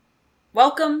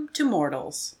Welcome to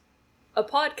Mortals, a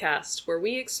podcast where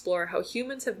we explore how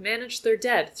humans have managed their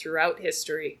dead throughout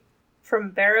history.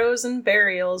 From barrows and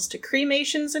burials to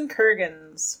cremations and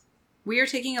kurgans. We are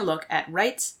taking a look at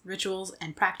rites, rituals,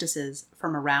 and practices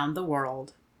from around the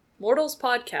world. Mortals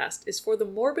podcast is for the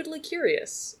morbidly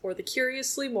curious, or the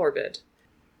curiously morbid.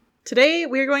 Today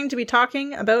we are going to be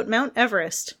talking about Mount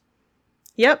Everest.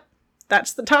 Yep,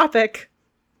 that's the topic.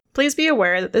 Please be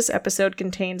aware that this episode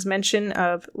contains mention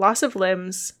of loss of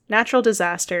limbs, natural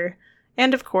disaster,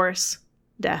 and of course,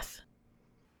 death.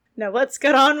 Now let's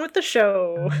get on with the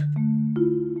show.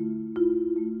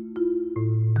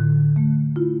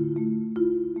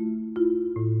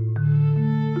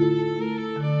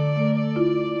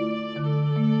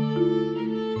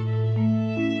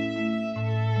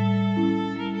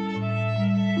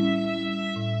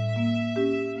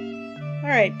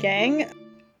 Alright, gang.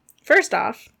 First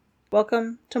off,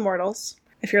 welcome to Mortals,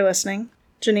 if you're listening.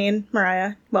 Janine,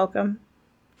 Mariah, welcome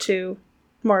to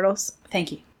Mortals.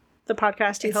 Thank you. The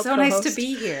podcast you It's helped so co-host. nice to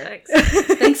be here. Thanks.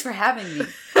 Thanks for having me.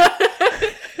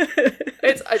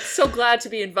 I'm so glad to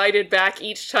be invited back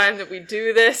each time that we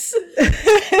do this.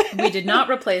 We did not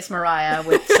replace Mariah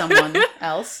with someone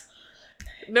else.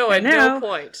 No, at no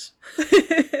point.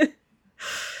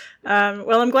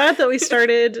 Well, I'm glad that we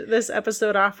started this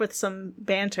episode off with some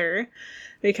banter,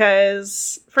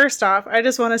 because, first off, I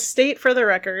just want to state for the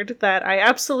record that I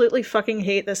absolutely fucking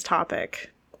hate this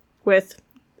topic with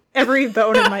every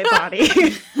bone in my body.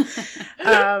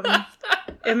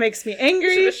 It makes me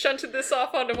angry. Should have shunted this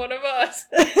off onto one of us.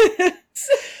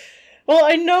 Well,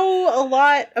 I know a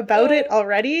lot about it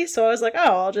already, so I was like,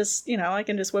 oh, I'll just, I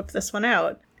can just whip this one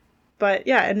out. But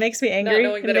yeah, it makes me angry. Not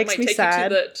knowing that it makes might me take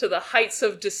sad. you to the heights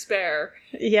of despair.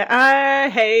 Yeah,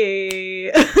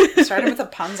 hey. Started with the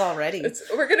puns already.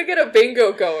 We're gonna get a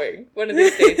bingo going one of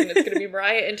these days, and it's gonna be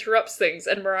Mariah interrupts things,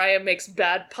 and Mariah makes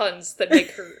bad puns that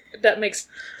makes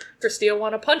Christia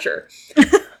want to punch her.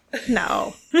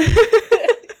 No.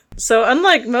 So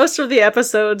unlike most of the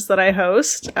episodes that I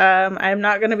host, I'm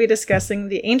not going to be discussing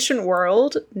the ancient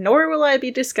world, nor will I be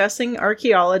discussing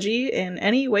archaeology in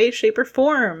any way, shape, or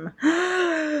form.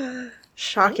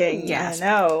 Shocking. Ooh, yes. I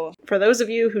know. For those of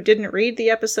you who didn't read the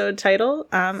episode title,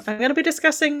 I'm going to be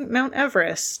discussing Mount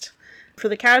Everest. For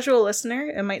the casual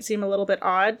listener, it might seem a little bit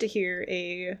odd to hear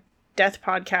a death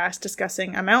podcast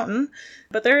discussing a mountain,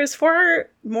 but there is far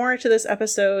more to this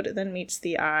episode than meets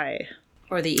the eye.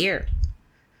 Or the ear.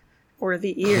 Or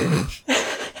the ear.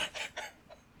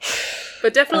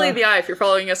 But definitely the eye if you're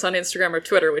following us on Instagram or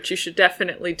Twitter, which you should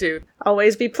definitely do.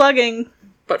 Always be plugging.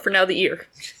 But for now, the ear.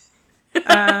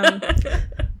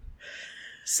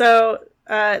 So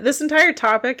this entire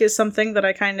topic is something that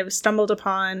I kind of stumbled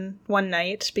upon one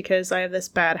night because I have this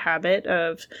bad habit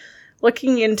of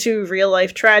looking into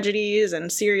real-life tragedies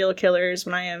and serial killers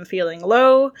when I am feeling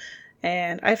low.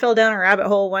 And I fell down a rabbit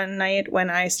hole one night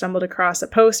when I stumbled across a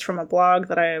post from a blog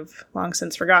that I have long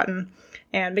since forgotten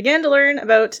and began to learn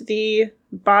about the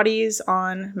bodies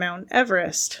on Mount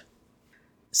Everest.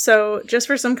 So, just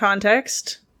for some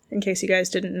context, in case you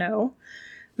guys didn't know,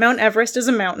 Mount Everest is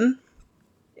a mountain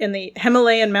in the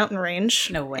Himalayan mountain range.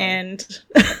 No way. And,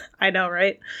 I know,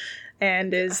 right?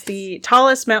 And is the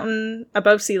tallest mountain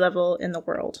above sea level in the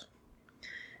world.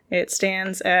 It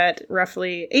stands at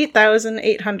roughly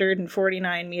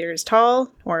 8,849 meters tall,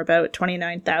 or about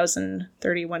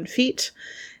 29,031 feet.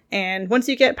 And once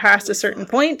you get past a certain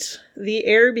point, the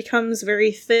air becomes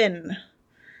very thin.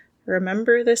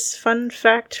 Remember this fun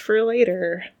fact for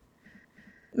later.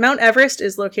 Mount Everest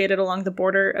is located along the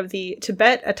border of the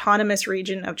Tibet Autonomous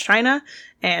Region of China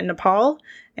and Nepal.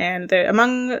 And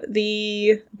among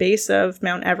the base of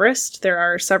Mount Everest, there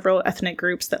are several ethnic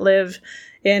groups that live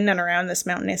in and around this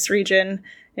mountainous region,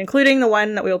 including the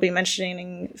one that we'll be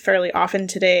mentioning fairly often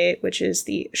today, which is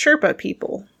the Sherpa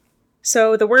people.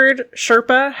 So the word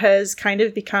Sherpa has kind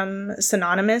of become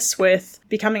synonymous with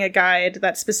becoming a guide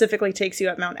that specifically takes you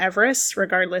up Mount Everest,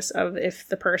 regardless of if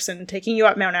the person taking you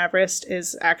up Mount Everest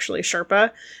is actually Sherpa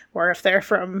or if they're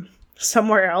from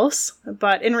somewhere else.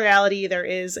 But in reality, there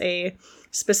is a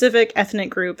specific ethnic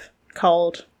group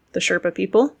called the Sherpa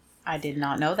people. I did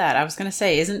not know that. I was going to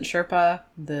say, isn't Sherpa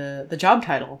the job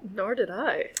title? Nor did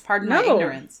I. Pardon my No.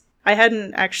 ignorance. I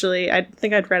hadn't actually, I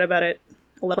think I'd read about it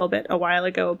a little bit a while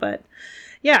ago, but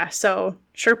yeah, so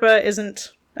Sherpa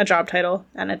isn't a job title,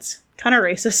 and it's kind of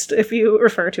racist if you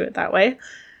refer to it that way.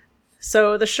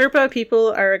 So the Sherpa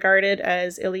people are regarded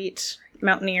as elite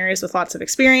mountaineers with lots of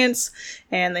experience,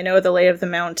 and they know the lay of the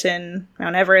mountain,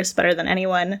 Mount Everest, better than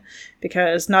anyone,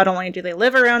 because not only do they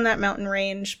live around that mountain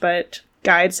range, but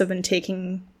guides have been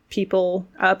taking people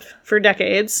up for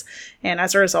decades, and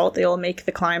as a result, they will make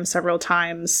the climb several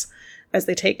times as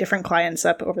they take different clients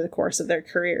up over the course of their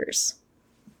careers.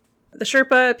 The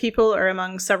Sherpa people are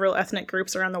among several ethnic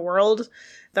groups around the world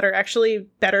that are actually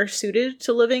better suited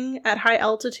to living at high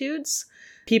altitudes.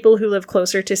 People who live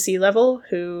closer to sea level,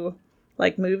 who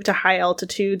move to high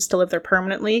altitudes to live there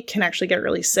permanently, can actually get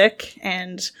really sick,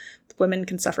 and women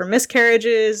can suffer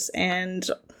miscarriages and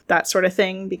that sort of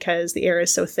thing because the air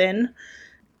is so thin.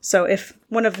 So if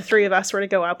one of the three of us were to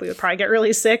go up, we would probably get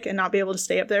really sick and not be able to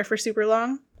stay up there for super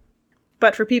long.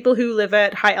 But for people who live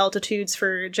at high altitudes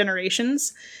for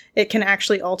generations, it can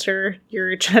actually alter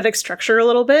your genetic structure a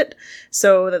little bit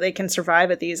so that they can survive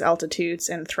at these altitudes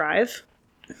and thrive.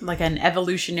 Like an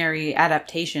evolutionary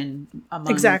adaptation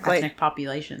among Exactly. ethnic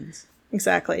populations.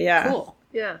 Exactly, yeah. Cool.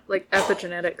 Yeah, like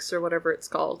epigenetics or whatever it's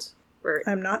called. Where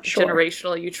I'm not sure.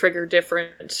 generationally you trigger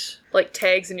different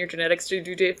tags in your genetics to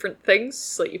do different things,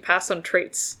 so you pass on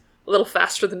traits a little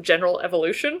faster than general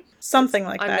evolution. Something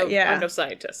like that, yeah. I'm no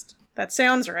scientist. That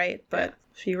sounds right, but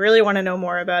if you really want to know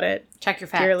more about it, Check your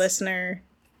facts. dear listener,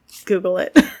 Google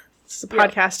it. It's a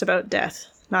podcast about death,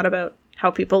 not about how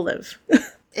people live.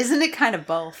 Isn't it kind of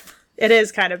both? It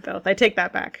is kind of both. I take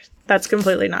that back. That's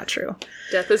completely not true.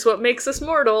 Death is what makes us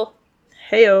mortal.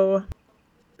 Heyo.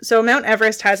 So Mount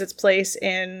Everest has its place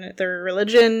in their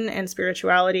religion and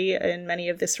spirituality in many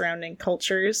of the surrounding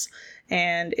cultures,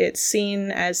 and it's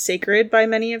seen as sacred by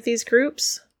many of these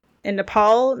groups. In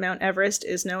Nepal, Mount Everest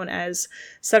is known as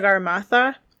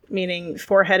Sagarmatha, meaning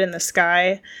forehead in the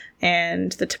sky,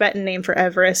 and the Tibetan name for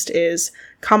Everest is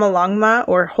Kamalangma,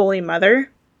 or Holy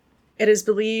Mother. It is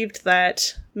believed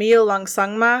that Myo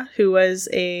Langsangma, who was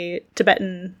a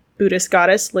Tibetan Buddhist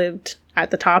goddess, lived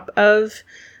at the top of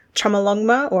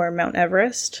Chomolungma, or Mount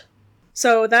Everest.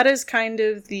 So that is kind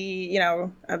of the,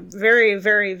 a very,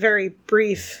 very, very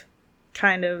brief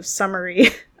kind of summary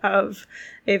of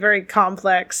a very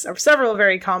complex, or several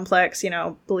very complex,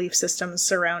 belief systems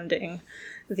surrounding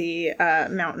the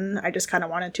mountain. I just kind of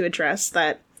wanted to address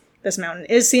that this mountain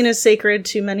is seen as sacred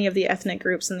to many of the ethnic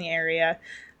groups in the area.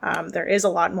 There is a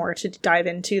lot more to dive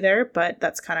into there, but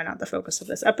that's kind of not the focus of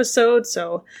this episode.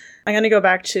 So I'm going to go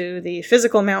back to the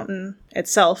physical mountain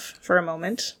itself for a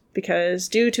moment, because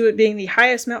due to it being the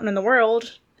highest mountain in the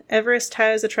world, Everest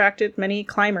has attracted many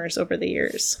climbers over the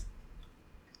years.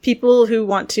 People who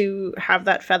want to have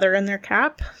that feather in their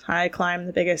cap, I climb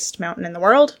the biggest mountain in the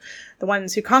world, the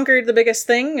ones who conquered the biggest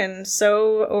thing, and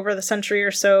so over the century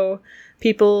or so,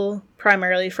 people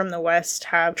primarily from the West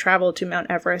have traveled to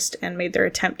Mount Everest and made their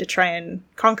attempt to try and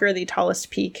conquer the tallest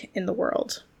peak in the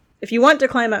world. If you want to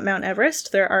climb up Mount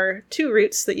Everest, there are two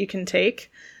routes that you can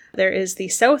take. There is the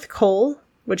South Col,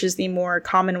 which is the more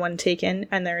common one taken,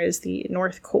 and there is the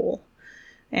North Col.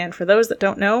 And for those that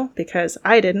don't know, because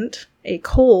I didn't, a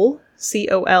col,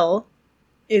 C-O-L,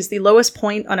 is the lowest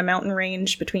point on a mountain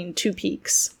range between two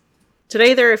peaks.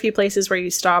 Today there are a few places where you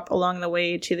stop along the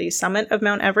way to the summit of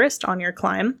Mount Everest on your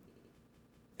climb.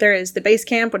 There is the base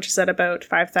camp, which is at about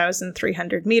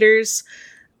 5,300 meters,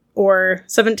 or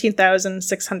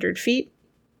 17,600 feet,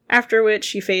 after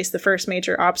which you face the first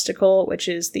major obstacle, which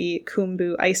is the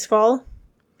Khumbu Icefall.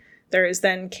 There is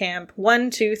then Camp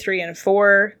 1, 2, 3, and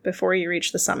 4 before you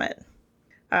reach the summit.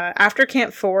 After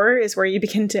Camp 4 is where you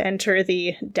begin to enter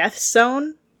the Death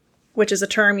Zone, which is a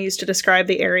term used to describe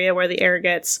the area where the air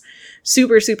gets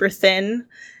super, super thin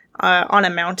on a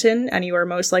mountain, and you are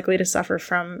most likely to suffer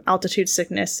from altitude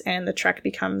sickness, and the trek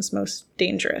becomes most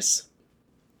dangerous.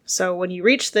 So when you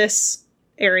reach this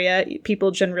area,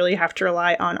 people generally have to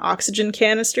rely on oxygen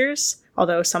canisters,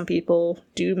 although some people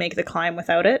do make the climb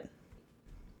without it.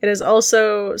 It is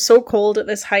also so cold at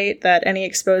this height that any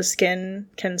exposed skin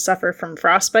can suffer from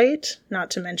frostbite, not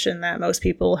to mention that most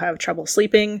people have trouble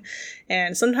sleeping,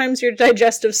 and sometimes your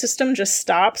digestive system just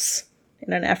stops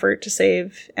in an effort to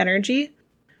save energy.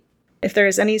 If there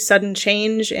is any sudden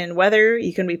change in weather,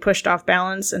 you can be pushed off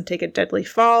balance and take a deadly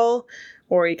fall,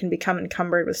 or you can become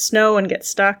encumbered with snow and get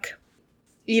stuck.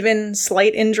 Even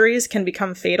slight injuries can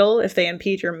become fatal if they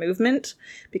impede your movement,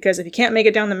 because if you can't make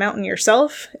it down the mountain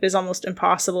yourself, it is almost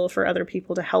impossible for other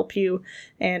people to help you,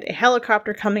 and a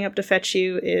helicopter coming up to fetch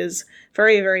you is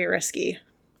very, very risky.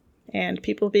 And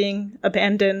people being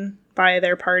abandoned by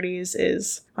their parties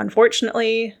is,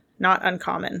 unfortunately, not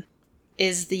uncommon.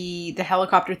 Is the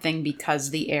helicopter thing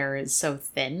because the air is so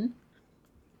thin?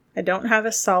 I don't have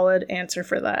a solid answer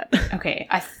for that. Okay,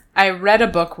 I read a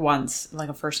book once, like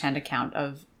a first-hand account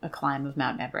of a climb of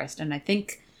Mount Everest, and I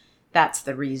think that's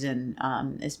the reason,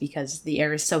 is because the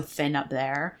air is so thin up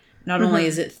there. Not only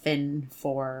is it thin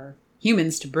for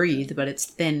humans to breathe, but it's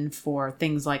thin for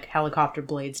things like helicopter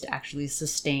blades to actually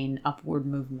sustain upward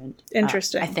movement.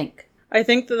 Interesting. I think. I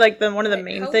think that like one of the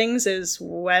main things is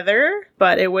weather,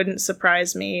 but it wouldn't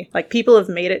surprise me. Like people have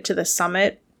made it to the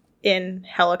summit in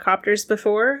helicopters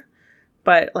before,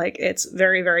 but like it's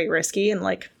very, very risky, and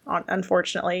like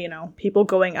unfortunately, people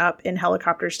going up in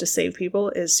helicopters to save people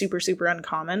is super, super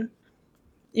uncommon.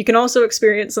 You can also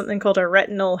experience something called a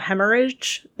retinal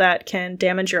hemorrhage that can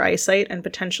damage your eyesight and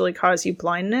potentially cause you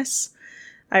blindness.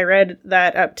 I read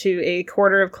that up to a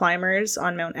quarter of climbers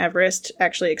on Mount Everest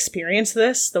actually experience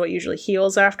this, though it usually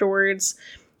heals afterwards,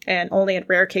 and only in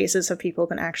rare cases have people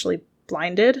been actually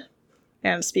blinded.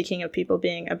 And speaking of people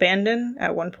being abandoned,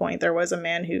 at one point there was a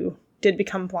man who did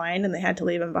become blind and they had to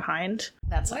leave him behind.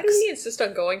 That sucks. Why do we insist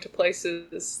on going to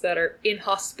places that are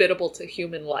inhospitable to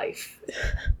human life?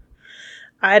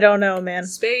 I don't know, man.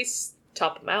 Space,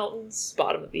 top of mountains,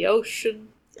 bottom of the ocean.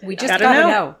 We just Gotta gotta know.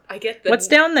 know. I get the What's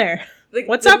down there?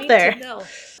 What's the up need there? to know.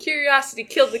 Curiosity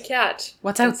killed the cat.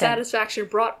 What's and out there? Satisfaction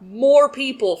brought more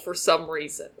people for some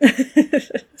reason.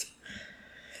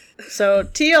 So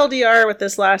TLDR with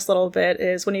this last little bit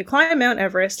is when you climb Mount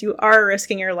Everest, you are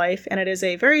risking your life, and it is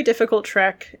a very difficult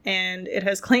trek, and it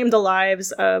has claimed the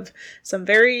lives of some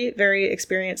very, very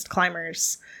experienced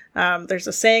climbers. There's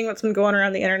a saying that's been going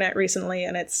around the internet recently,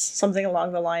 and it's something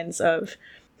along the lines of,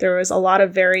 there was a lot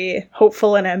of very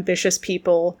hopeful and ambitious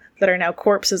people that are now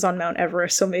corpses on Mount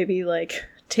Everest, so maybe, like,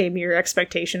 tame your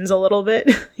expectations a little bit,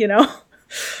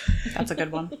 That's a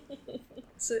good one.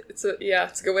 It's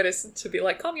a good way to be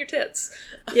like, calm your tits.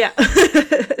 Yeah.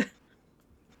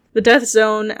 The death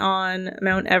zone on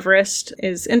Mount Everest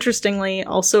is interestingly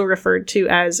also referred to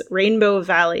as Rainbow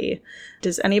Valley.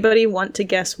 Does anybody want to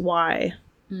guess why?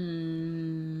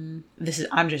 I'm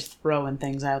just throwing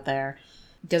things out there.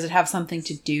 Does it have something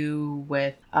to do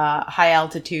with high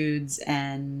altitudes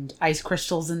and ice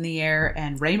crystals in the air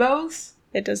and rainbows?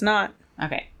 It does not.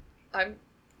 Okay.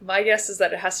 My guess is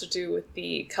that it has to do with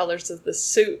the colors of the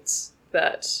suits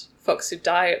that folks who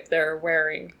die up there are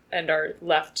wearing and are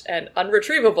left and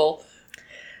unretrievable.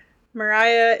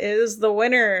 Mariah is the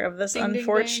winner of this Ding, ding,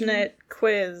 unfortunate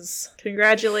quiz.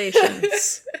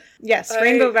 Congratulations. Yes,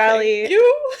 Rainbow Valley.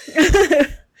 Thank you.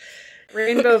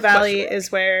 Rainbow Valley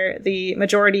is where the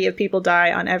majority of people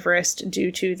die on Everest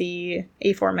due to the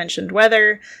aforementioned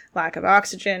weather, lack of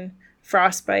oxygen,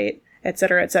 frostbite,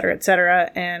 etc., etc.,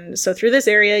 etc. And so through this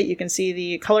area, you can see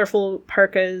the colorful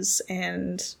parkas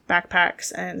and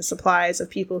backpacks and supplies of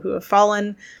people who have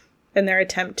fallen in their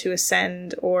attempt to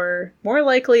ascend, or more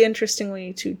likely,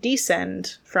 interestingly, to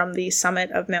descend from the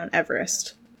summit of Mount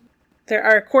Everest. There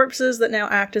are corpses that now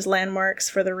act as landmarks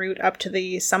for the route up to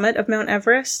the summit of Mount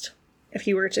Everest. If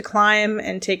you were to climb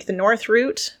and take the north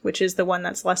route, which is the one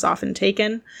that's less often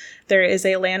taken, there is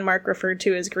a landmark referred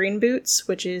to as Green Boots,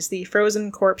 which is the frozen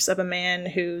corpse of a man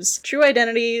whose true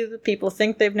identity people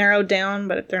think they've narrowed down,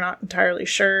 but they're not entirely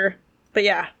sure. But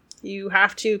yeah, you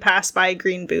have to pass by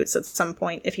Green Boots at some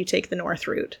point if you take the north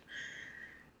route.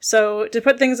 So to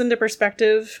put things into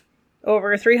perspective,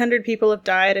 over 300 people have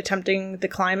died attempting the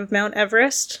climb of Mount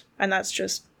Everest, and that's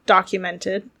just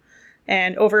documented.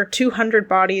 And over 200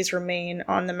 bodies remain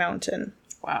on the mountain.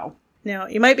 Wow. Now,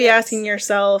 you might be asking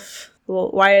yourself,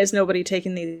 well, why is nobody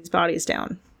taking these bodies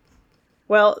down?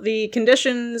 Well, the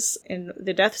conditions in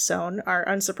the death zone are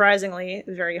unsurprisingly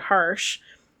very harsh.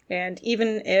 And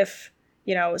even if,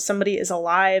 somebody is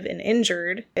alive and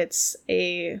injured, it's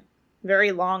a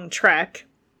very long trek.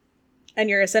 And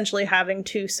you're essentially having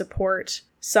to support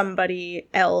somebody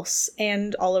else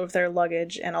and all of their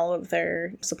luggage and all of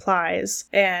their supplies.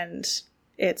 And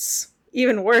it's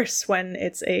even worse when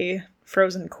it's a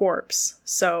frozen corpse.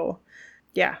 So,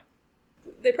 yeah.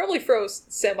 They probably froze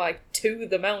semi to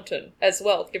the mountain as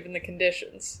well, given the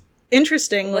conditions.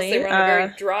 Interestingly, Unless they were on a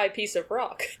very dry piece of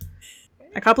rock.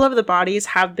 A couple of the bodies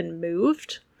have been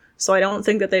moved, so I don't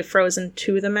think that they've frozen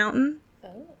to the mountain,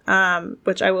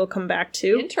 which I will come back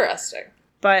to. Interesting.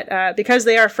 But because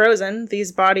they are frozen,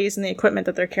 these bodies and the equipment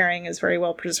that they're carrying is very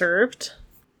well preserved.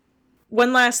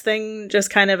 One last thing, just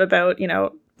kind of about,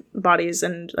 bodies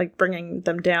and, like, bringing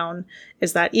them down,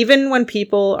 is that even when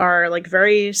people are, like,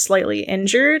 very slightly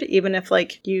injured, even if,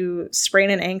 like, you sprain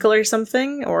an ankle or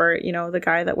something, or, the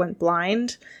guy that went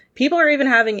blind, people are even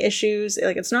having issues.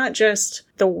 Like, it's not just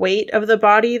the weight of the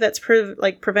body that's,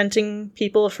 preventing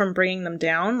people from bringing them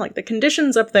down. Like, the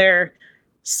conditions up there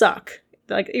suck.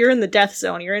 Like, you're in the death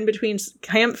zone. You're in between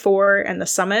Camp 4 and the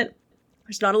summit.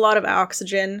 There's not a lot of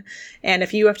oxygen. And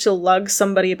if you have to lug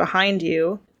somebody behind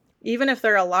you, even if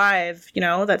they're alive,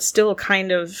 that's still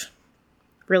kind of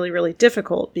really, really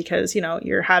difficult because, you know,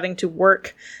 you're having to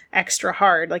work extra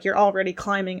hard. Like, you're already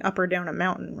climbing up or down a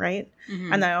mountain, right?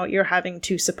 And now you're having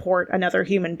to support another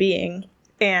human being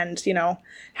and, you know,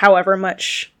 however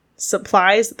much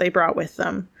supplies that they brought with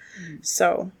them.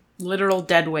 So, literal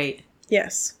dead weight.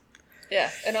 yes.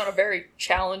 Yeah, and on a very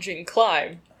challenging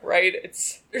climb, right?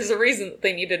 There's a reason that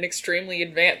they need an extremely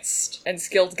advanced and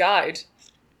skilled guide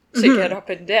to get up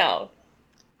and down.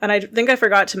 And I think I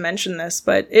forgot to mention this,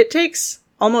 but it takes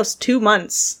almost 2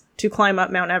 months to climb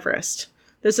up Mount Everest.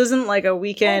 This isn't like a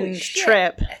weekend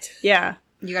trip. Yeah.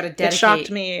 You gotta dedicate. It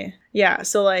shocked me. Yeah,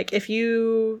 so like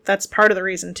that's part of the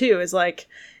reason too, is like,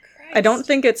 I don't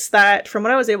think it's that, from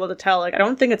what I was able to tell, like, I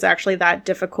don't think it's actually that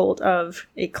difficult of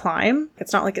a climb.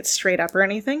 It's not like it's straight up or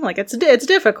anything. Like, it's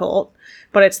difficult,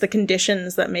 but it's the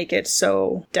conditions that make it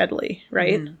so deadly,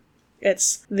 right?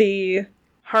 It's the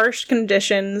harsh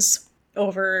conditions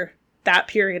over that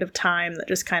period of time that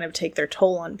just kind of take their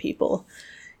toll on people.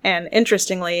 And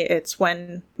interestingly, it's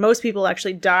when most people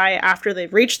actually die after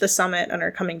they've reached the summit and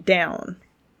are coming down,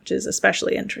 which is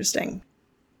especially interesting.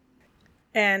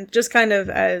 And just kind of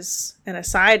as an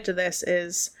aside to this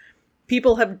is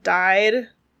people have died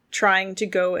trying to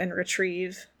go and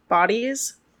retrieve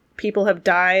bodies. People have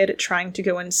died trying to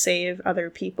go and save other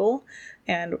people.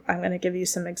 And I'm going to give you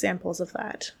some examples of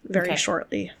that very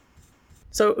shortly.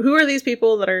 So who are these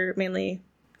people that are mainly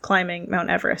climbing Mount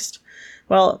Everest?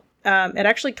 Well, it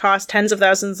actually costs tens of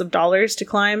thousands of dollars to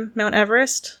climb Mount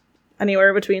Everest.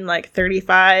 Anywhere between like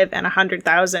 $35,000 and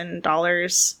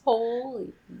 $100,000.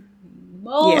 Holy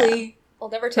moly. Yeah. I'll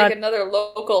never take another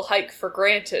local hike for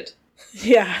granted.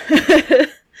 Yeah.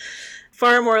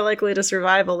 Far more likely to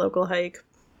survive a local hike.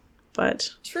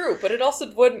 But true, but it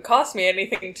also wouldn't cost me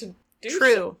anything to do.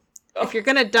 True. So. If you're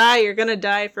gonna die, you're gonna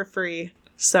die for free.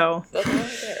 So that's all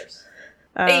that cares.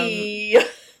 Hey.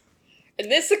 In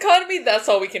this economy, that's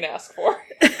all we can ask for.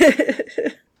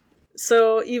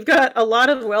 So you've got a lot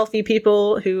of wealthy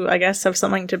people who I guess have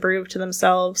something to prove to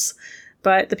themselves.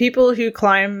 But the people who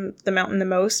climb the mountain the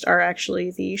most are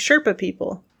actually the Sherpa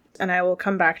people. And I will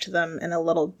come back to them in a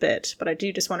little bit. But I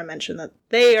do just want to mention that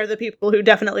they are the people who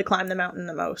definitely climb the mountain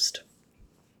the most.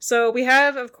 So we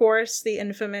have, of course, the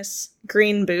infamous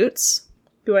Green Boots,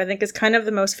 who I think is kind of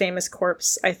the most famous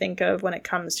corpse I think of when it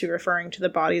comes to referring to the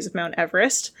bodies of Mount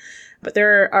Everest. But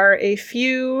there are a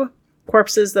few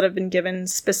corpses that have been given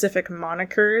specific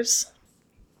monikers.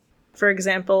 For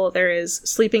example, there is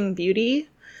Sleeping Beauty,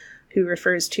 who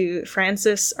refers to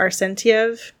Frances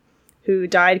Arsentiev, who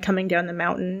died coming down the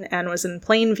mountain and was in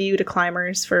plain view to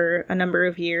climbers for a number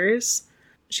of years.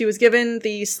 She was given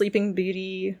the Sleeping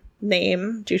Beauty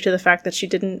name due to the fact that she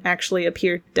didn't actually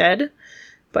appear dead,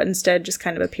 but instead just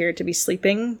kind of appeared to be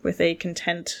sleeping with a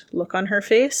content look on her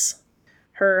face.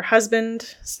 Her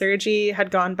husband, Sergei,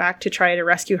 had gone back to try to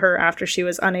rescue her after she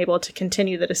was unable to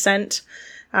continue the descent.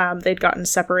 They'd gotten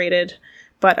separated,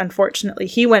 but unfortunately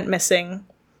he went missing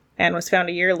and was found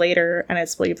a year later, and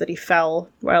it's believed that he fell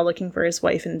while looking for his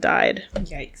wife and died.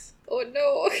 Yikes. Oh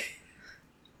no.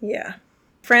 Yeah.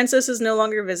 Frances is no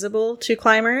longer visible to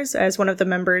climbers, as one of the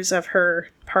members of her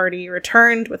party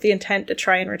returned with the intent to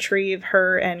try and retrieve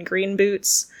her and Green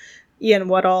Boots. Ian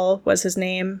Woodall was his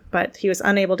name, but he was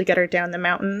unable to get her down the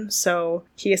mountain, so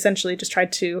he essentially just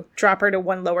tried to drop her to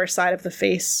one lower side of the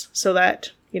face so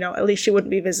that, you know, at least she wouldn't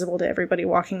be visible to everybody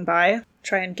walking by.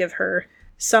 Try and give her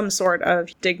some sort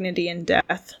of dignity in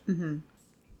death. Mm-hmm.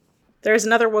 There's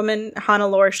another woman,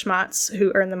 Hannelore Schmatz,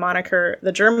 who earned the moniker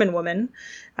the German Woman,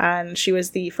 and she was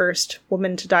the first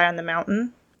woman to die on the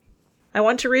mountain. I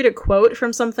want to read a quote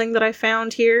from something that I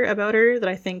found here about her that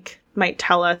I think might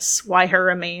tell us why her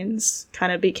remains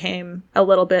kind of became a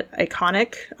little bit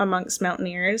iconic amongst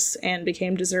mountaineers and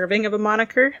became deserving of a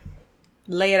moniker.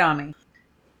 Lay it on me.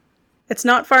 It's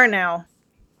not far now.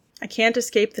 I can't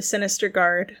escape the sinister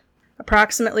guard.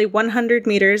 Approximately 100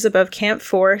 meters above Camp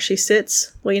 4, she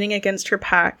sits, leaning against her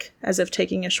pack, as if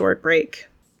taking a short break.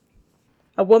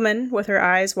 A woman with her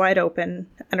eyes wide open,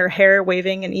 and her hair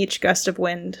waving in each gust of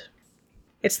wind.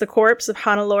 It's the corpse of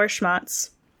Hannelore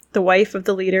Schmatz, the wife of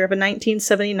the leader of a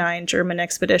 1979 German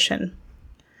expedition.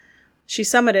 She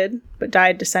summited, but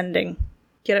died descending,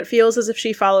 yet it feels as if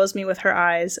she follows me with her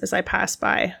eyes as I pass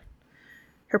by.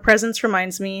 Her presence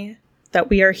reminds me that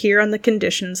we are here on the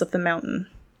conditions of the mountain.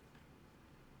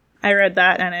 I read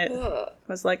that and it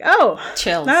was like, oh,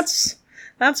 chills.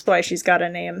 That's why she's got a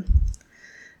name.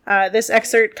 This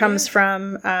excerpt comes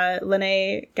from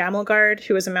Lene Gamelgard,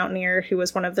 who was a mountaineer who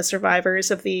was one of the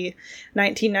survivors of the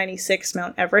 1996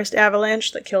 Mount Everest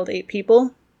avalanche that killed 8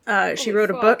 people. She wrote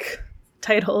a book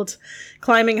titled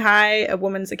Climbing High, A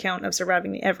Woman's Account of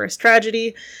Surviving the Everest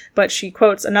Tragedy, but she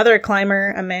quotes another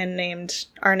climber, a man named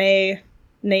Arne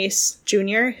Nace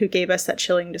Jr., who gave us that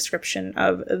chilling description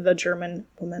of the German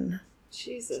woman.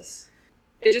 Jesus.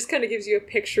 It just kind of gives you a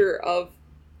picture of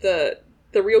the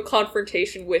real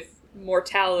confrontation with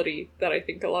mortality that I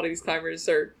think a lot of these climbers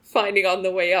are finding on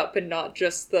the way up, and not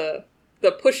just the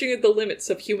pushing of the limits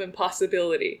of human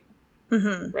possibility.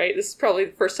 Mm-hmm. Right? This is probably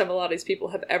the first time a lot of these people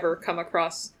have ever come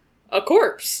across a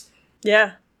corpse.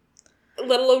 Yeah.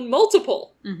 Let alone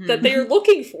multiple that they are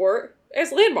looking for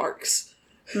as landmarks.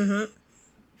 Mm-hmm.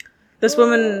 This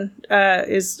woman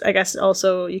is, I guess,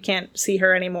 also, you can't see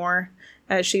her anymore,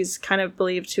 as she's kind of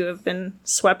believed to have been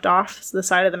swept off the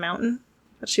side of the mountain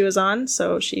that she was on,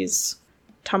 so she's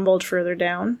tumbled further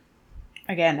down.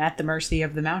 Again, at the mercy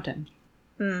of the mountain.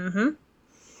 Mm-hmm.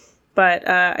 But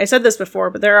I said this before,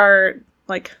 but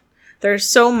there's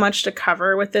so much to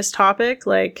cover with this topic.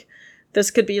 Like,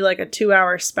 this could be like a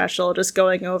 2-hour special just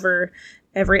going over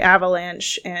every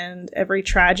avalanche and every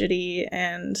tragedy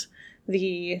and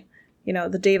the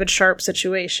David Sharp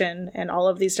situation and all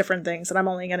of these different things. And I'm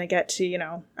only going to get to,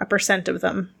 1% of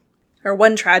them. Or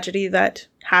one tragedy that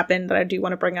happened that I do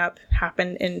want to bring up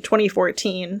happened in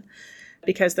 2014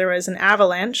 because there was an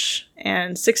avalanche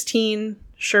and 16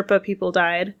 Sherpa people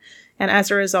died. And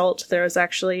as a result, there was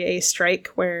actually a strike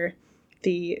where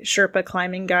the Sherpa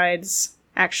climbing guides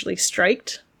actually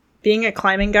striked. Being a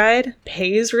climbing guide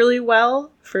pays really well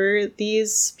for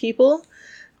these people.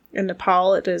 In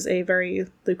Nepal, it is a very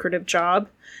lucrative job,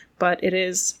 but it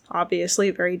is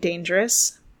obviously very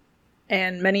dangerous.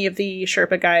 And many of the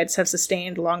Sherpa guides have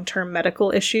sustained long-term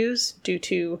medical issues due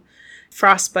to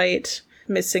frostbite,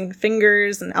 missing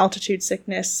fingers, and altitude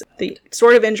sickness, the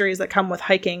sort of injuries that come with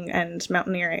hiking and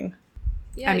mountaineering.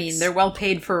 Yikes. I mean, they're well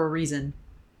paid for a reason.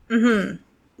 Mm-hmm.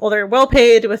 Well, they're well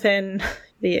paid within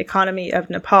the economy of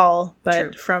Nepal,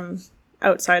 but True. From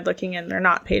outside looking in, they're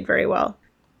not paid very well.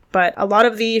 But a lot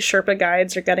of the Sherpa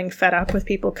guides are getting fed up with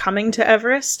people coming to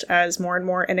Everest as more and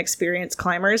more inexperienced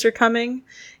climbers are coming.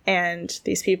 And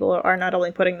these people are not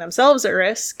only putting themselves at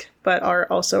risk, but are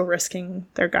also risking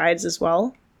their guides as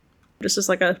well. Just as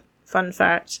like a fun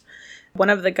fact, one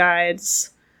of the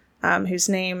guides, whose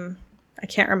name I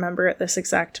can't remember at this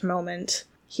exact moment,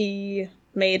 he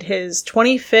made his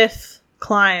 25th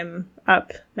climb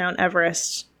up Mount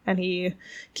Everest, and he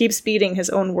keeps beating his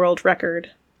own world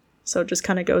record. So it just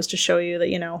kind of goes to show you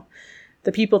that,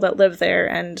 the people that live there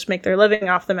and make their living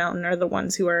off the mountain are the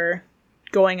ones who are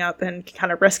going up and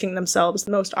kind of risking themselves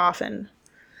the most often.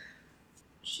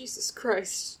 Jesus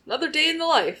Christ. Another day in the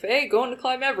life, eh? Going to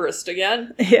climb Everest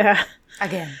again. Yeah.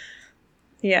 Again.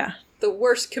 Yeah. The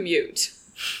worst commute.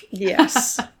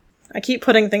 Yes. I keep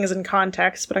putting things in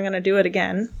context, but I'm going to do it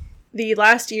again. The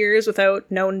last years without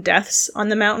known deaths on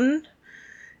the mountain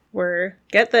were,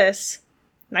 get this,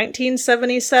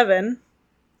 1977,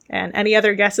 and any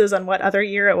other guesses on what other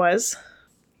year it was?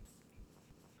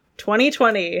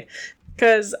 2020.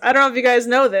 Because I don't know if you guys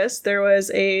know this, there was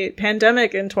a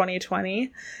pandemic in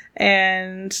 2020,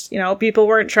 and, people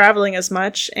weren't traveling as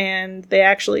much, and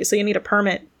so you need a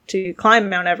permit to climb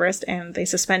Mount Everest, and they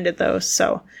suspended those,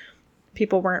 so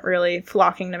people weren't really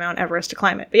flocking to Mount Everest to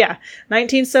climb it. But yeah,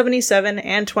 1977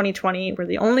 and 2020 were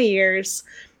the only years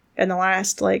in the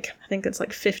last, I think it's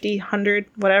 50, 100,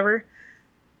 whatever.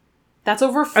 That's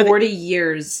over 40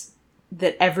 years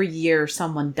that every year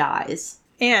someone dies.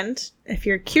 And if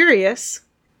you're curious,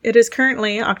 it is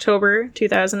currently October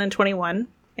 2021,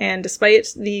 and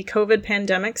despite the COVID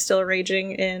pandemic still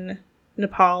raging in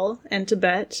Nepal and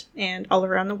Tibet and all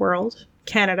around the world,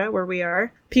 Canada, where we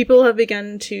are, people have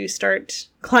begun to start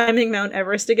climbing Mount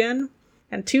Everest again,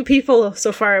 and 2 people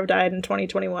so far have died in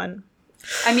 2021.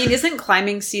 I mean, isn't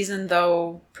climbing season,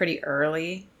 though, pretty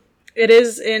early? It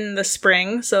is in the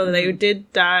spring, so they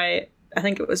did die, I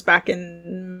think it was back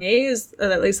in May,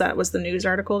 at least that was the news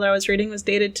article that I was reading, was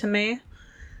dated to May.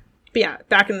 But yeah,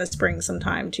 back in the spring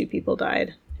sometime, 2 people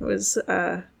died. It was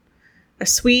a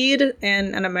Swede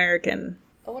and an American.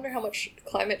 I wonder how much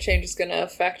climate change is going to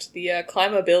affect the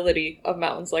climbability of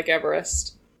mountains like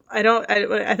Everest.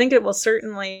 I think it will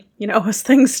certainly, as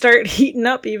things start heating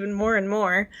up even more and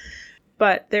more.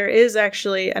 But there is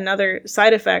actually another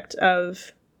side effect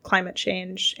of climate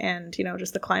change and,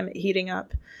 just the climate heating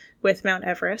up with Mount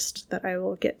Everest that I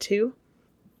will get to.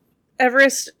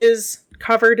 Everest is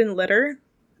covered in litter,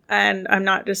 and I'm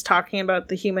not just talking about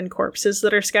the human corpses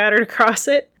that are scattered across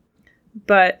it,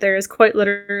 but there is quite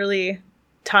literally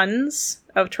tons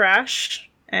of trash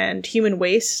and human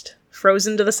waste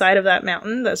frozen to the side of that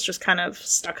mountain that's just kind of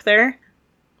stuck there.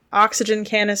 Oxygen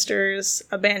canisters,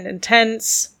 abandoned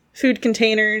tents, food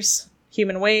containers,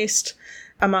 human waste,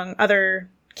 among other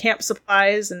camp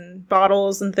supplies and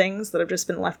bottles and things that have just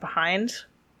been left behind.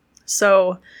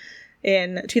 So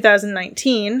in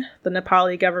 2019, the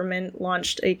Nepali government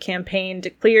launched a campaign to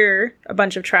clear a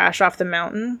bunch of trash off the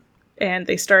mountain, and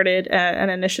they started an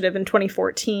initiative in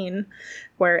 2014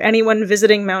 where anyone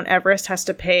visiting Mount Everest has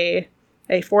to pay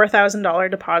a $4,000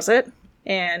 deposit,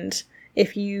 and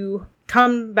if you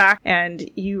come back and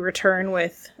you return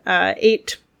with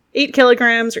 8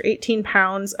 kilograms or 18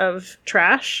 pounds of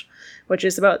trash, which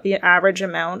is about the average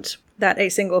amount that a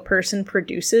single person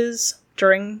produces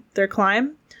during their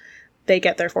climb, they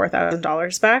get their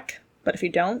 $4,000 back. But if you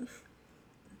don't,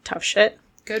 tough shit.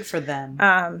 Good for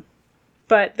them.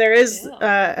 But there is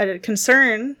a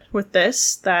concern with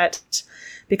this that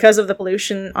because of the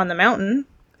pollution on the mountain,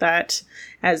 that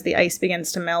as the ice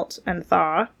begins to melt and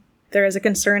thaw, there is a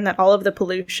concern that all of the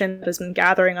pollution that has been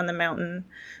gathering on the mountain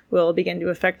will begin to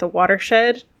affect the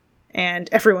watershed and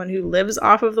everyone who lives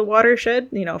off of the watershed,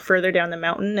 further down the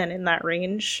mountain and in that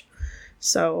range.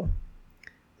 So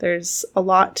there's a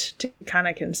lot to kind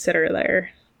of consider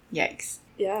there. Yikes.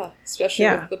 Yeah, especially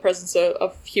with the presence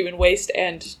of human waste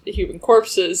and human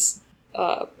corpses,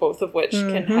 both of which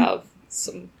can have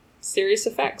some serious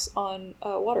effects on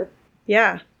water.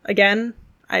 Yeah. Again,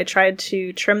 I tried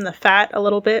to trim the fat a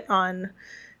little bit on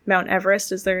Mount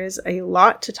Everest, as there is a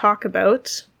lot to talk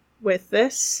about with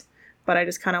this, but I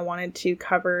just kind of wanted to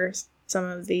cover some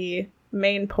of the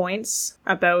main points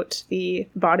about the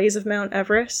bodies of Mount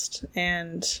Everest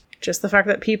and just the fact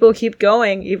that people keep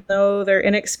going even though they're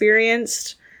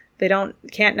inexperienced. They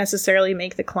can't necessarily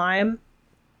make the climb,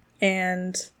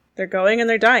 and they're going and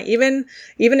they're dying.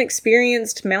 Even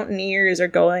experienced mountaineers are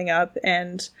going up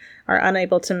and are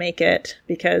unable to make it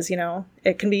because,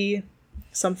 it can be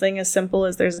something as simple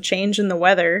as there's a change in the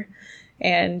weather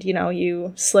and,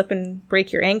 you slip and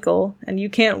break your ankle and you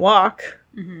can't walk.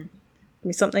 Mm-hmm. I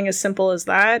mean, something as simple as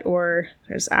that, or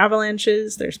there's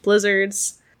avalanches, there's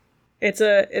blizzards.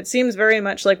 It seems very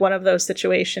much like one of those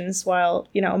situations while,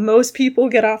 most people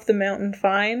get off the mountain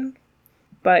fine,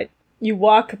 but you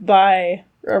walk by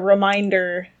a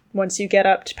reminder once you get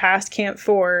up to past Camp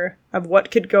 4 of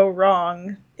what could go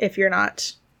wrong if you're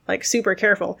not, super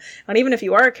careful. And even if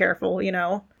you are careful,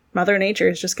 Mother Nature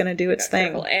is just going to do its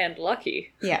thing. Careful and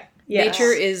lucky. Yeah. Yes.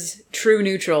 Nature is true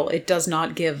neutral. It does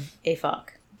not give a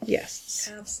fuck.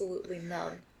 Yes. Absolutely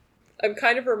none. I'm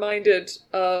kind of reminded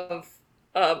of,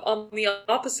 on the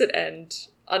opposite end,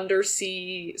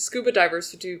 undersea scuba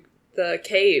divers who do the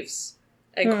caves.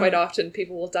 And quite often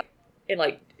people will die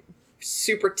in,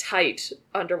 super tight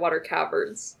underwater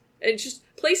caverns. And just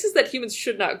places that humans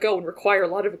should not go and require a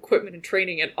lot of equipment and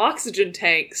training and oxygen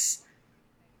tanks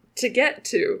to get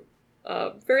to.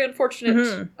 Very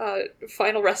unfortunate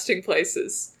final resting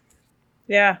places.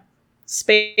 Yeah.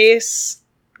 Space,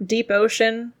 deep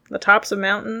ocean, the tops of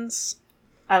mountains.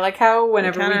 I like how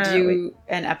whenever we do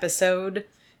an episode,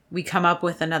 we come up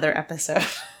with another episode.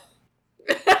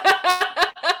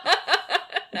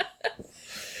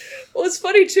 Well, it's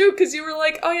funny, too, because you were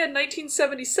like, oh yeah,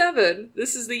 1977,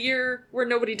 this is the year where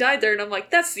nobody died there, and I'm like,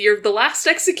 that's the year of the last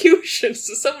execution,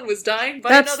 so someone was dying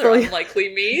by another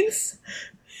unlikely means.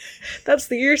 That's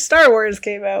the year Star Wars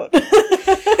came out.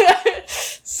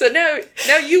 So now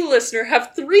you, listener,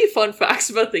 have 3 fun facts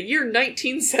about the year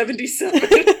 1977.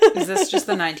 Is this just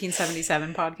the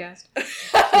 1977 podcast?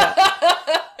 Yeah.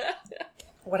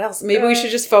 What else? Maybe we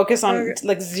should just focus on,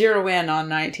 zero in on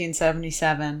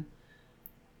 1977.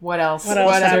 What else? What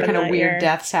other kind of weird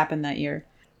deaths happened that year?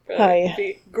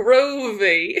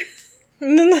 Grovey.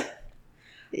 Yeah,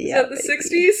 Is that the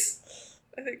 60s?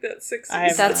 I think that's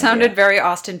 60s. That sounded very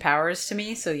Austin Powers to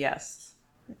me, so yes.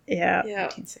 Yeah.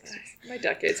 1960s. My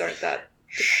decades aren't that.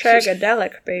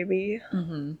 Shagadelic, baby.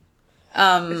 Mm-hmm.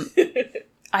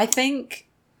 I think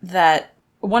that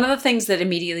one of the things that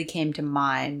immediately came to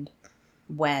mind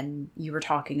when you were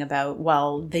talking about,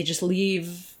 well, they just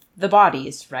leave the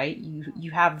bodies, right?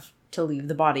 You have to leave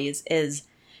the bodies, is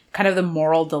kind of the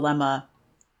moral dilemma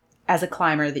as a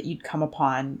climber that you'd come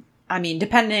upon. I mean,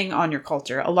 depending on your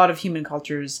culture, a lot of human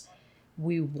cultures,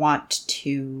 we want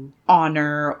to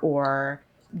honor or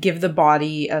give the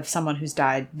body of someone who's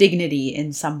died dignity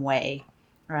in some way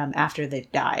after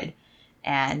they've died.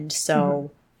 And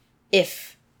so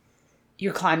if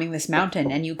you're climbing this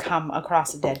mountain and you come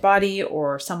across a dead body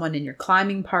or someone in your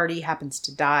climbing party happens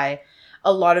to die,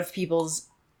 a lot of people's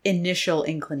initial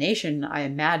inclination, I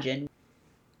imagine,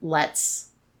 let's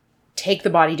take the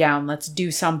body down, let's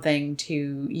do something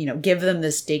to, give them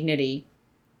this dignity.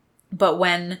 But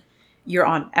when you're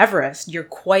on Everest, you're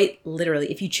quite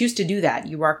literally, if you choose to do that,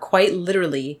 you are quite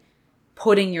literally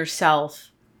putting yourself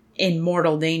in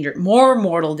mortal danger, more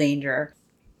mortal danger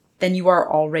than you are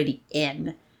already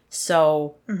in.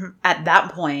 So at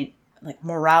that point, like,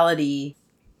 morality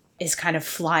is kind of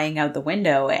flying out the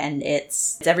window, and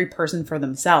it's every person for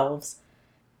themselves.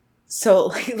 So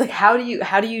like how do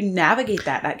you navigate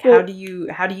that? Like, how do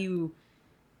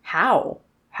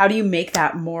you make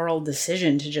that moral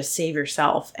decision to just save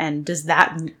yourself? And does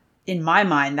that, in my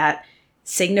mind, that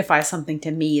signify something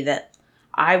to me that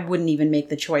I wouldn't even make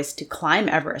the choice to climb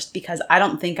Everest, because I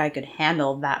don't think I could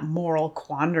handle that moral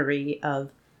quandary of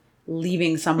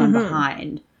leaving someone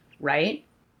behind, right?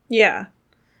 Yeah.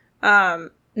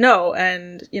 No,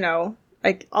 and, you know,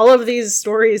 like, all of these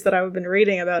stories that I've been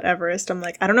reading about Everest, I'm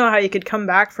like, I don't know how you could come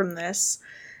back from this.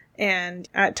 And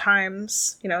at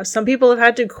times, you know, some people have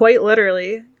had to quite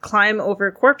literally climb over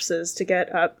corpses to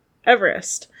get up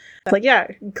Everest. Like,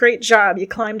 yeah, great job. You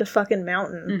climbed a fucking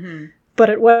mountain. But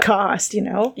at what cost, you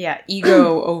know? Yeah,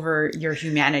 ego over your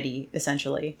humanity,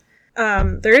 essentially.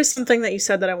 There is something that you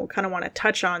said that I kind of want to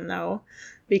touch on, though,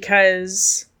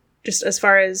 because just as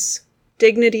far as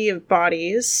dignity of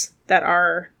bodies that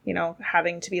are, you know,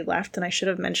 having to be left, and I should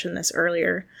have mentioned this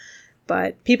earlier,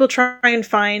 but people try and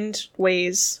find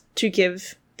ways to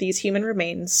give these human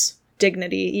remains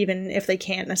dignity, even if they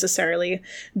can't necessarily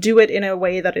do it in a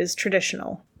way that is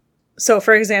traditional. So,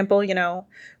 for example, you know,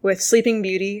 with Sleeping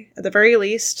Beauty, at the very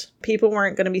least, people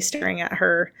weren't going to be staring at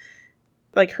her,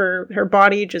 like her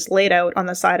body just laid out on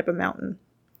the side of a mountain.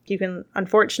 You can,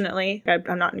 unfortunately,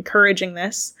 I'm not encouraging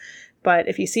this, but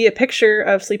if you see a picture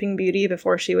of Sleeping Beauty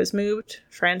before she was moved,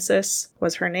 Frances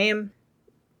was her name,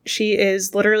 she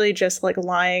is literally just, like,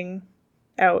 lying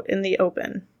out in the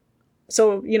open.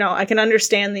 So, you know, I can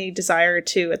understand the desire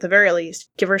to, at the very least,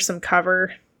 give her some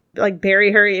cover, like,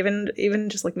 bury her, even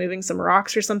just, like, moving some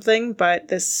rocks or something. But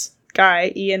this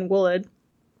guy, Ian Woolard,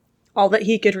 all that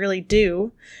he could really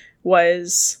do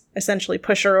was essentially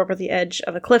push her over the edge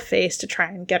of a cliff face to try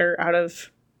and get her out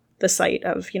of the sight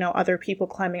of, you know, other people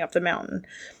climbing up the mountain.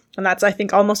 And that's, I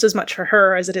think, almost as much for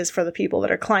her as it is for the people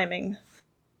that are climbing.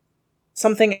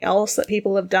 Something else that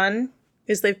people have done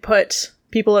is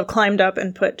people have climbed up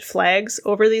and put flags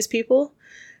over these people,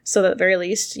 so that at the very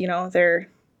least, you know, they're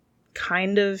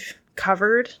kind of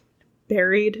covered,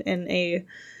 buried in a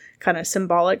kind of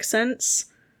symbolic sense,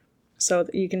 so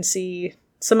that you can see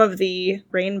some of the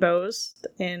rainbows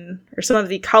or some of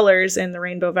the colors in the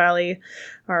Rainbow Valley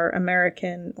are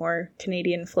American or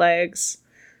Canadian flags.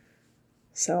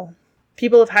 So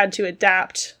people have had to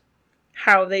adapt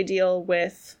how they deal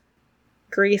with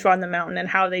grief on the mountain and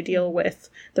how they deal with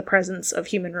the presence of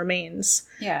human remains.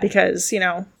 Yeah. Because, you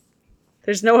know,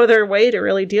 there's no other way to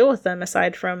really deal with them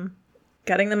aside from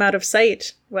getting them out of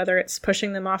sight, whether it's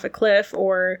pushing them off a cliff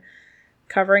or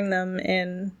covering them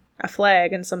in a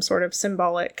flag and some sort of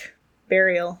symbolic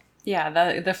burial.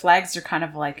 Yeah, the flags are kind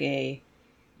of like a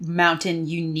mountain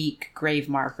unique grave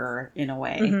marker in a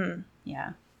way.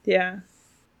 Yeah. Yeah.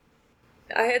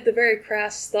 I had the very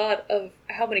crass thought of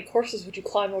how many courses would you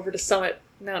climb over to summit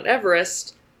Mount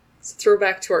Everest? It's a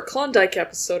throwback to our Klondike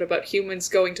episode about humans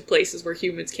going to places where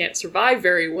humans can't survive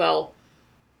very well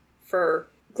for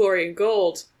glory and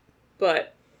gold, but...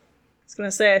 I was going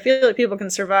to say, I feel like people can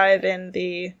survive in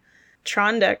the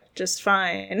Trondheim just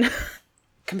fine.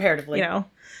 Comparatively. You know,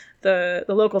 the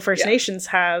local First Nations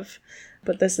have,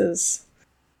 but this is...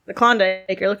 The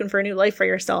Klondike, you're looking for a new life for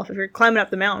yourself. If you're climbing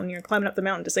up the mountain, you're climbing up the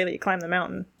mountain to say that you climbed the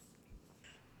mountain.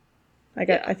 I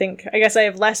guess I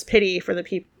have less pity for the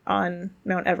people on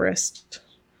Mount Everest.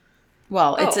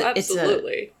 Well,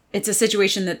 absolutely. It's a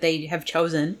situation that they have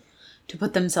chosen to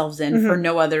put themselves in for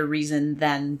no other reason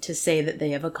than to say that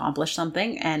they have accomplished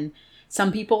something. And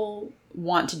some people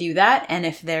want to do that. And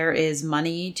if there is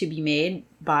money to be made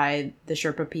by the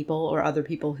Sherpa people or other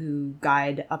people who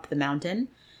guide up the mountain,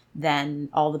 then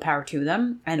all the power to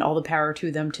them, and all the power to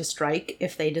them to strike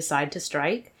if they decide to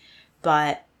strike.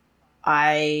 But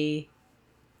I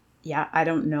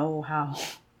don't know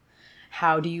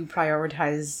how do you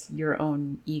prioritize your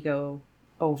own ego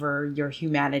over your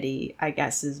humanity, I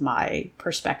guess, is my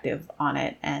perspective on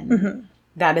it. And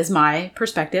that is my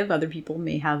perspective. Other people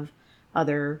may have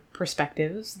other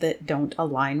perspectives that don't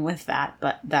align with that,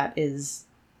 but that is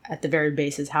at the very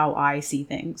basis how I see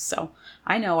things. So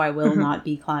I know I will not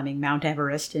be climbing Mount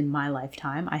Everest in my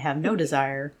lifetime. I have no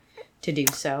desire to do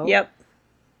so. Yep.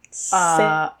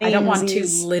 I don't want to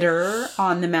litter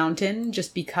on the mountain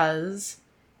just because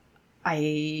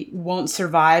I won't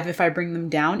survive if I bring them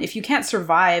down. If you can't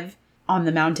survive on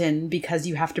the mountain because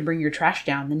you have to bring your trash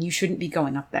down, then you shouldn't be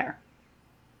going up there.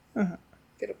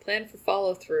 Get a plan for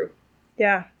follow-through.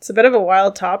 Yeah, it's a bit of a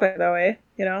wild topic, though, eh?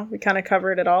 You know, we kind of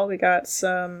covered it all. We got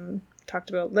talked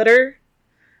about litter,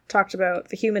 talked about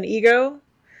the human ego,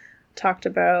 talked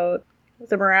about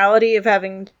the morality of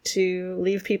having to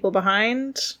leave people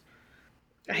behind.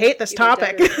 I hate this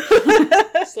topic.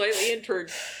 Slightly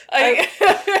intrigued.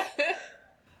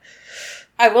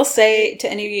 I will say to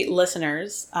any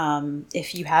listeners,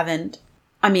 if you haven't,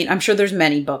 I mean, I'm sure there's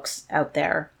many books out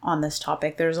there on this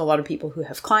topic. There's a lot of people who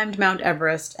have climbed Mount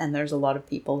Everest, and there's a lot of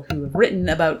people who have written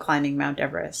about climbing Mount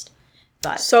Everest.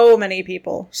 But so many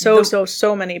people. So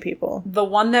many people. the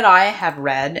one that I have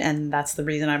read, and that's the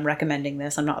reason I'm recommending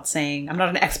this, I'm not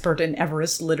an expert in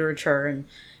Everest literature and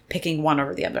picking one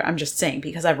over the other. I'm just saying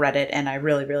because I've read it and I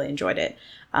really, really enjoyed it.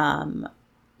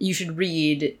 You should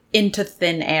read Into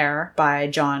Thin Air by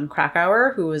Jon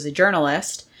Krakauer, who was a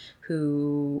journalist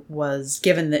who was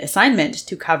given the assignment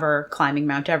to cover climbing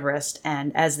Mount Everest.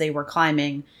 And as they were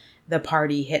climbing, the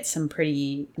party hit some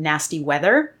pretty nasty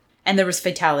weather and there was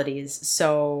fatalities.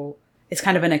 So it's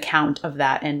kind of an account of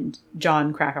that. And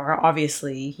Jon Krakauer,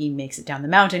 obviously, he makes it down the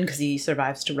mountain because he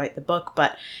survives to write the book.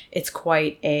 But it's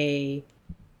quite a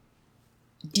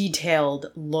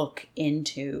detailed look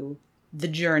into the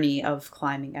journey of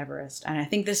climbing Everest. And I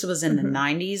think this was in the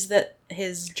 90s that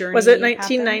his journey Was it happened.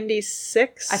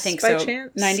 1996? I think by so.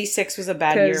 chance? 96 was a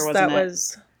bad year, wasn't that it?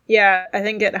 was, yeah, I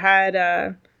think it had,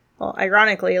 well,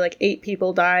 ironically, like 8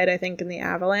 people died, I think, in the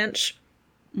avalanche.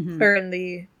 Or in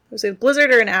the, was it a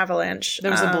blizzard or an avalanche?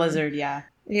 There was a blizzard, yeah.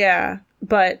 Yeah,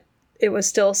 but it was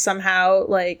still somehow,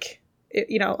 like,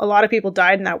 a lot of people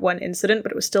died in that one incident,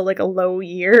 but it was still like a low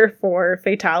year for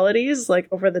fatalities, like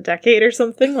over the decade or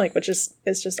something, like, which is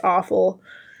just awful.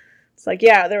 It's like,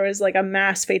 yeah, there was like a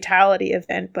mass fatality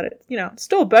event, but it's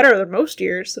still better than most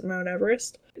years at Mount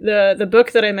Everest. The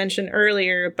book that I mentioned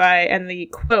earlier and the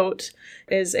quote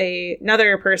is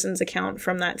another person's account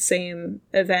from that same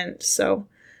event. So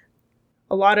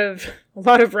a lot of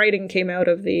writing came out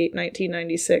of the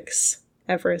 1996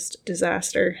 Everest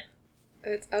disaster.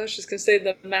 I was just going to say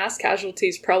the mass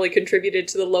casualties probably contributed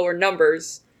to the lower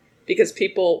numbers because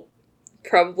people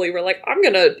probably were like, I'm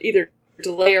going to either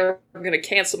delay or I'm going to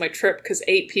cancel my trip because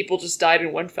 8 people just died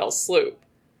in one fell swoop.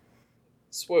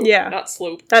 Swoop, yeah, not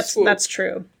sloop. That's swoop.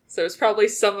 true. So it's probably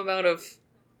some amount of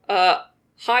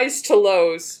highs to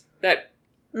lows that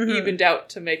evened out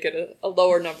to make it a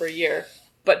lower number year.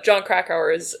 But Jon Krakauer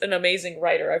is an amazing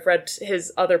writer. I've read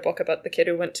his other book about the kid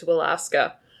who went to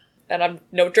Alaska. And I'm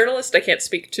no journalist, I can't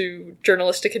speak to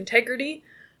journalistic integrity,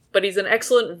 but he's an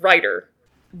excellent writer.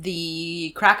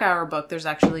 The Krakauer book, there's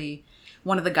actually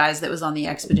one of the guys that was on the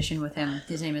expedition with him.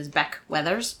 His name is Beck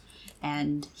Weathers,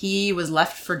 and he was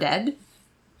left for dead,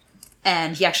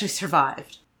 and he actually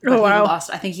survived. But wow.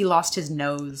 I think he lost his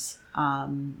nose,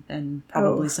 and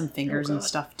probably some fingers and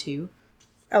stuff too.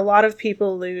 A lot of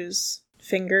people lose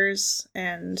fingers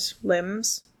and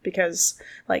limbs because,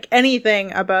 like,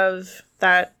 anything above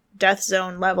that death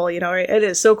zone level, it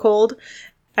is so cold.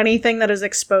 Anything that is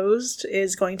exposed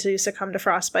is going to succumb to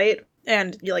frostbite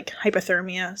and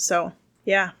hypothermia. So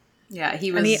yeah.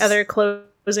 He was. Any other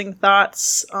closing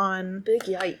thoughts on Big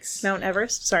yikes. Mount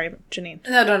Everest? Sorry, Janine.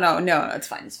 No, it's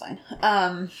fine.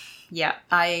 I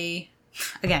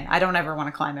don't ever want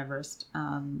to climb Everest.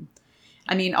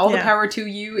 I mean, all the power to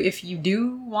you if you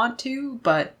do want to,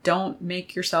 but don't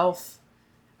make yourself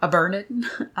a burden.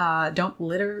 Don't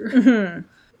litter.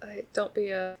 Don't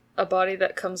be a body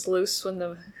that comes loose when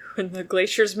the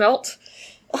glaciers melt.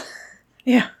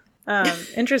 Yeah.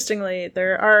 Interestingly,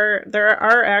 there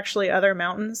are actually other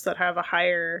mountains that have a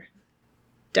higher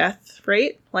death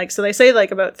rate. So they say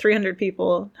about 300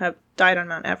 people have died on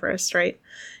Mount Everest, right?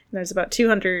 And there's about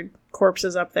 200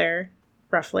 corpses up there,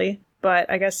 roughly. But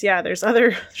I guess, there's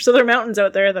other mountains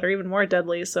out there that are even more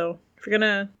deadly. So if you're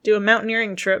gonna do a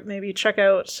mountaineering trip, maybe check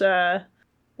out.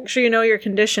 Make sure you know your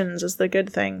conditions is the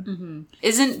good thing. Mm-hmm.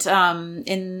 Isn't,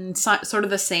 in sort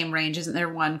of the same range, isn't there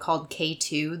one called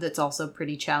K2 that's also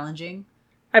pretty challenging?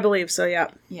 I believe so, yeah.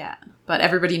 Yeah, but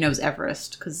everybody knows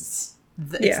Everest because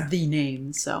it's the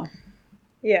name, so.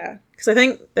 Yeah, because I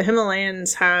think the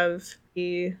Himalayas have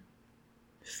the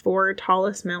 4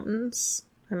 tallest mountains.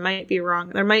 I might be wrong.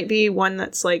 There might be one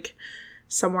that's,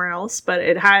 somewhere else, but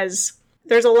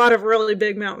there's a lot of really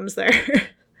big mountains there.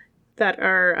 That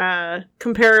are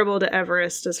comparable to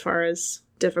Everest as far as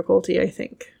difficulty, I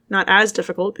think. Not as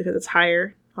difficult because it's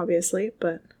higher, obviously,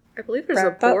 but... I believe there's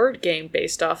a board game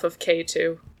based off of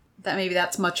K2.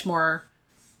 That's much more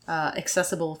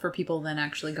accessible for people than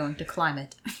actually going to climb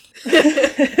it.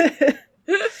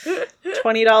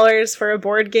 $20 for a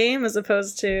board game as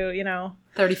opposed to,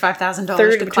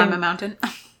 $35,000 to climb a mountain.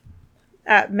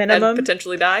 At minimum. And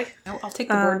potentially die. No, I'll take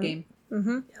the board game.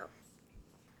 Mm-hmm. Yep.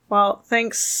 Well,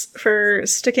 thanks for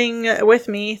sticking with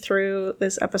me through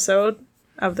this episode.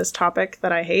 of this topic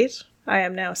that I hate. I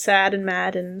am now sad and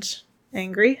mad and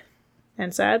angry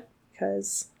and sad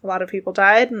because a lot of people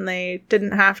died and they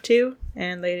didn't have to,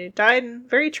 and they died in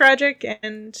very tragic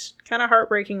and kind of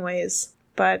heartbreaking ways.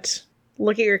 But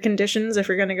look at your conditions if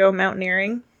you're going to go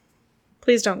mountaineering.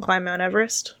 Please don't climb Mount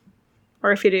Everest.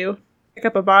 Or if you do, pick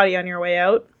up a body on your way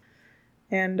out.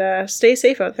 And stay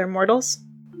safe out there, mortals.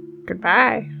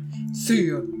 Goodbye. See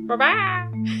ya. Bye-bye!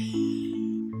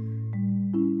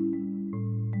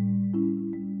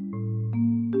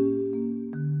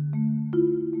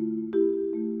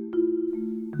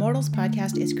 Mortals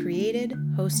Podcast is created,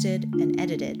 hosted, and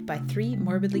edited by 3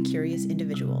 morbidly curious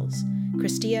individuals,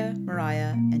 Christia,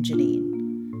 Mariah, and Janine.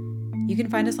 You can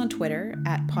find us on Twitter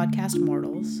at Podcast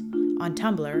Mortals, on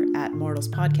Tumblr at Mortals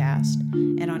Podcast,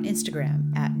 and on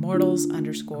Instagram at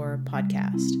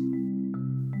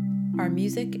Mortals_podcast. Our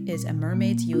music is A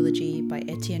Mermaid's Eulogy by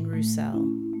Etienne Roussel.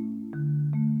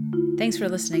 Thanks for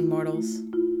listening, mortals.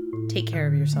 Take care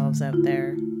of yourselves out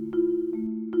there.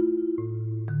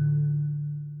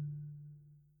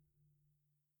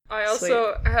 I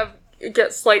also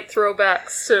get slight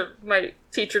throwbacks to my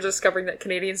teacher discovering that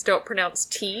Canadians don't pronounce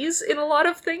T's in a lot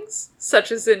of things,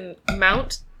 such as in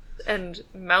mount and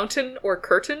mountain or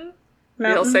curtain.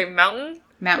 They'll say mountain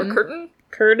or curtain.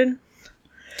 Curtain.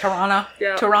 Toronto.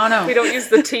 Yeah. Toronto. We don't use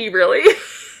the T, really.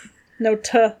 No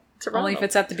T. Toronto. Only if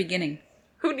it's at the beginning.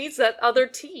 Who needs that other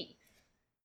T?